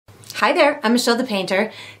Hi there, I'm Michelle the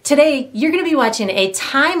Painter. Today you're going to be watching a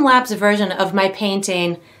time-lapse version of my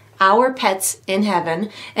painting Our Pets in Heaven.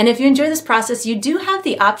 And if you enjoy this process, you do have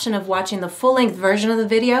the option of watching the full-length version of the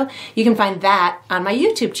video. You can find that on my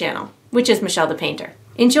YouTube channel, which is Michelle the Painter.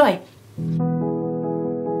 Enjoy!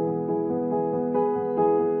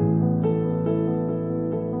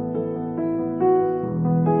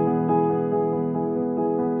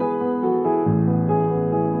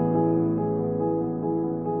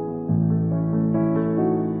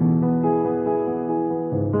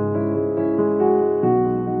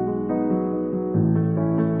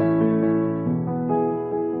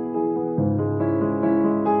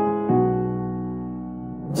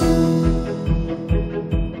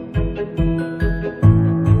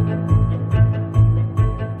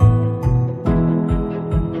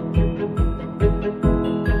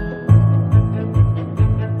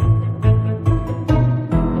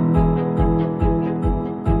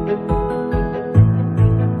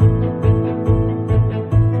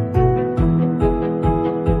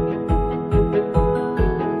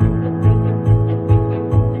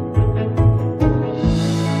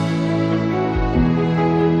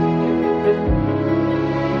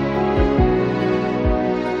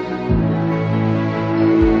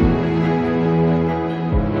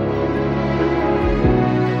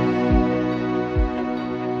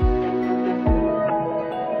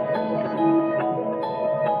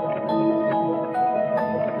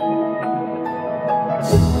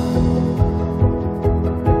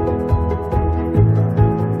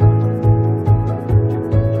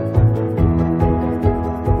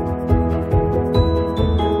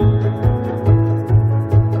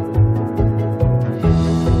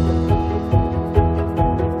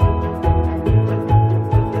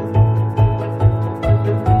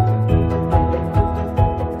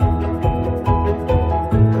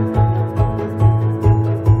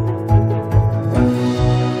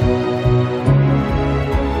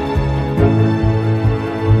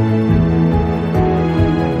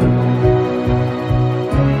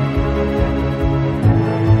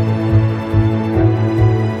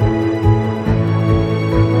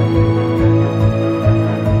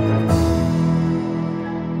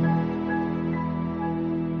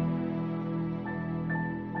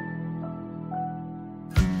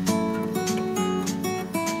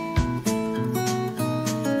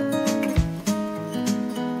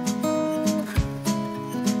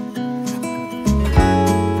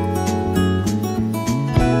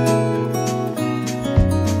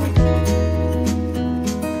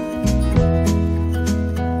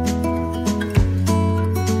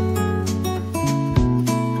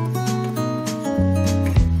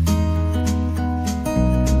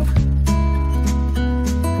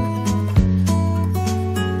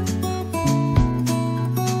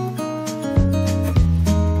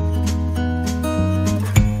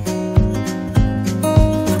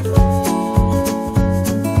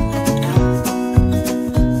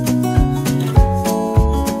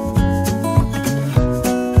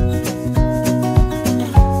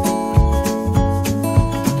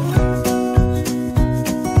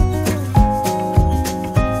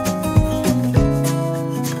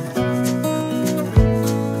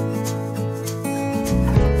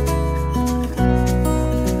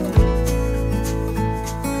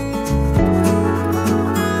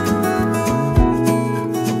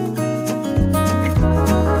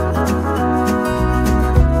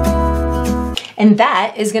 And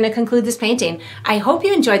that is going to conclude this painting. I hope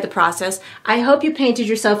you enjoyed the process. I hope you painted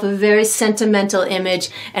yourself a very sentimental image,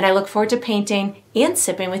 and I look forward to painting and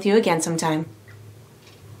sipping with you again sometime.